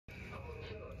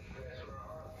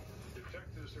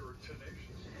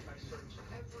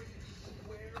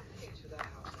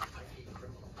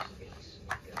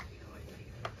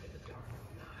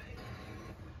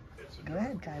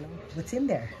Kylo. What's in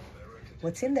there?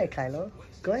 What's in there, Kylo?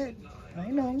 Go ahead.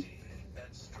 I know.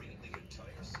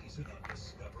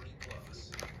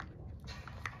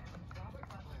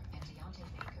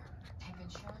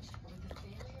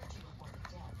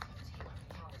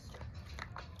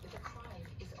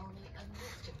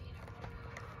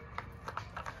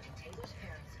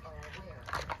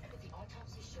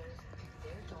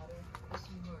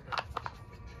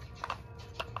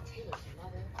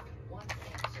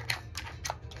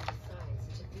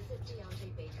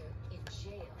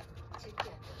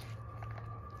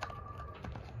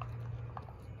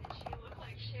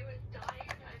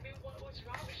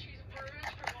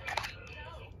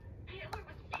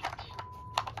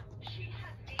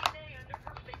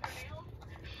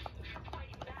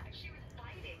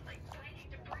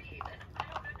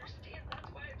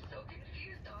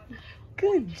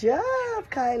 Good job,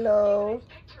 Kylo.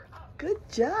 Good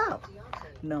job.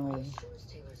 No.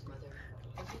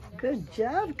 Good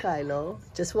job, Kylo.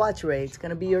 Just watch, Ray. It's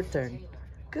going to be your turn.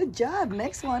 Good job.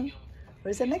 Next one.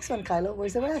 Where's the next one, Kylo?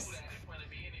 Where's the rest?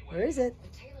 Where is it?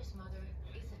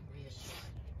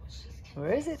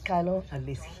 Where is it, Kylo? At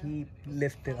least he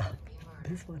lifted up.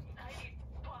 This one.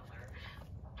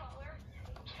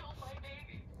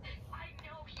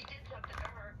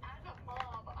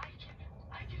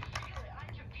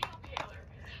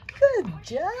 Good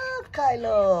job,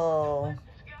 Kylo.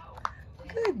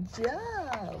 Good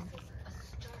job.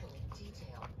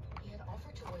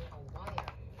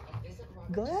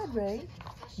 Go ahead, Ray.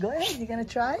 Go ahead. You gonna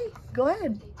try? Go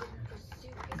ahead.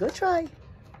 Go try.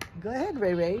 Go ahead,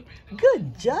 Ray.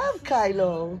 Good job,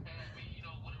 Kylo.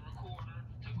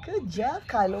 Good job,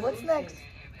 Kylo. What's next?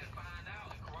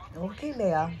 Okay,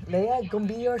 Leia. Leia, it's gonna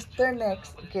be your turn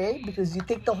next, okay? Because you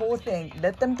take the whole thing.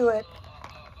 Let them do it.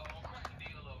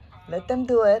 Let them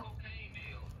do it.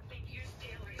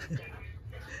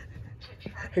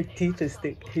 His teeth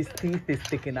is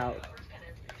sticking out.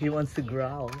 He wants to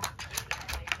growl.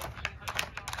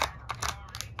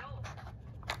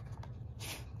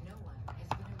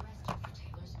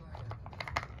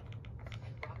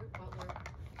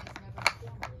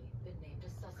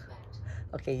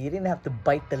 Okay, you didn't have to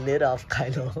bite the lid off,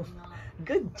 Kylo.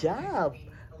 Good job.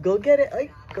 Go get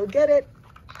it. Go get it.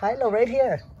 Kylo, right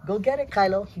here. Go get it,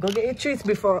 Kylo. Go get your treats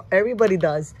before everybody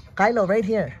does. Kylo, right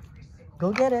here.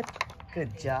 Go get it.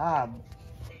 Good job.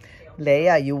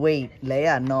 Leia, you wait.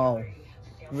 Leia, no.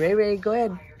 Ray, go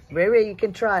ahead. Ray, you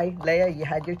can try. Leia, you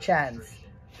had your chance.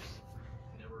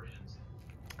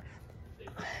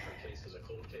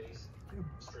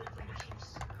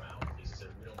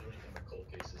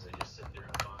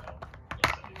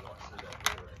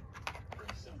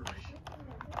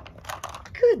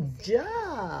 Good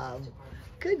job.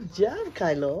 Good job,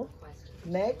 Kylo.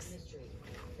 Next.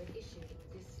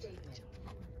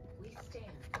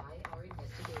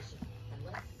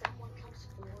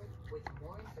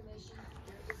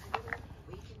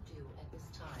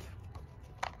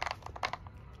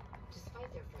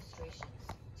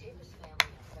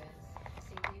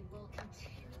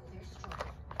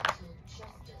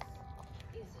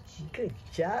 Good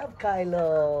job,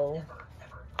 Kylo.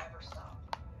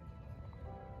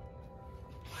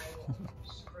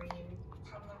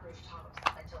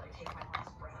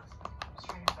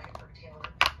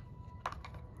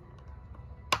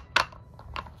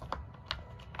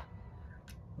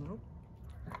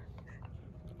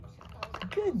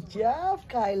 Good job,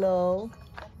 Kylo.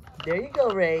 There you go,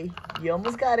 Ray. You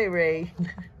almost got it, Ray.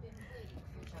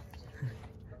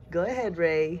 Go ahead,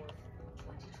 Ray.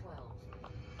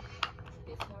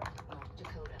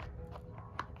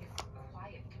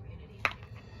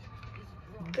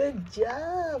 Good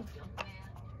job.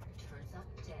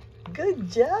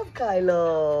 Good job,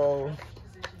 Kylo.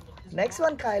 Next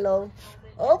one, Kylo.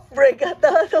 Oh, Ray got the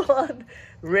other one.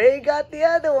 Ray got the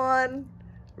other one.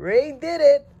 Ray did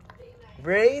it.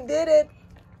 Ray did it.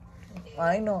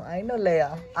 I know,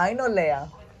 Leia. I know, Leia.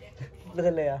 Look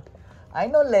at Leia. I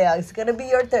know, Leia. It's gonna be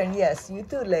your turn. Yes, you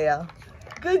too, Leia.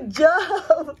 Good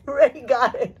job. Ray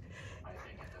got it.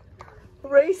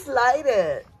 Ray slide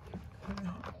it.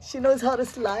 She knows how to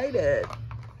slide it.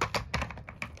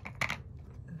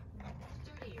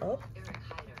 Oh.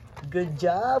 Good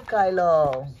job,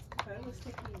 Kylo.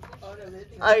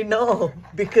 I know,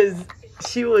 because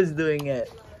she was doing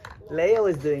it. Leia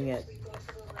was doing it.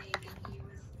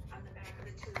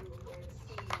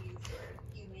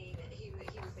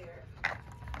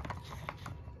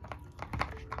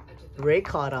 Ray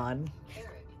caught on.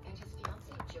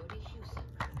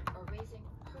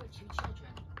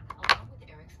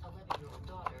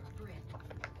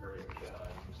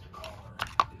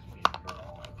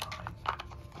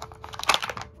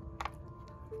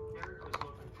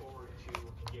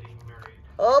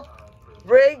 Oh,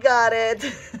 Ray got it.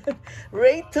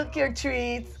 Ray took your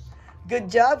treats. Good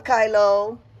job,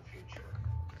 Kylo.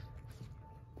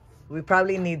 We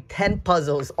probably need 10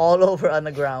 puzzles all over on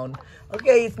the ground.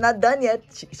 Okay, it's not done yet.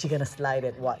 She gonna slide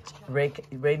it. Watch. Ray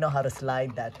know how to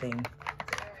slide that thing.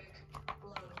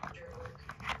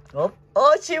 Oh,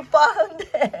 she found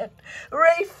it.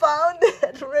 Ray found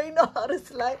it. Ray know how to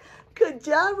slide. Good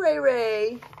job,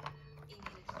 Ray.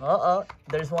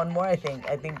 There's one more, I think.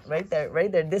 I think right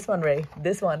there. This one, Ray.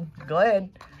 This one. Go ahead.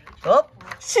 Oh,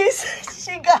 she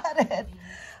got it.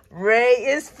 Ray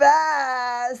is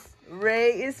fast.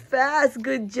 Ray is fast.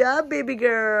 Good job, baby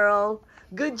girl.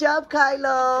 Good job,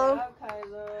 Kylo. Good job,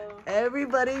 Kylo.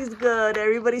 Everybody's good.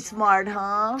 Everybody's smart,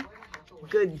 huh?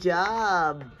 Good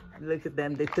job. Look at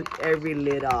them. They took every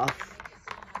lid off.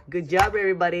 Good job,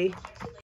 everybody.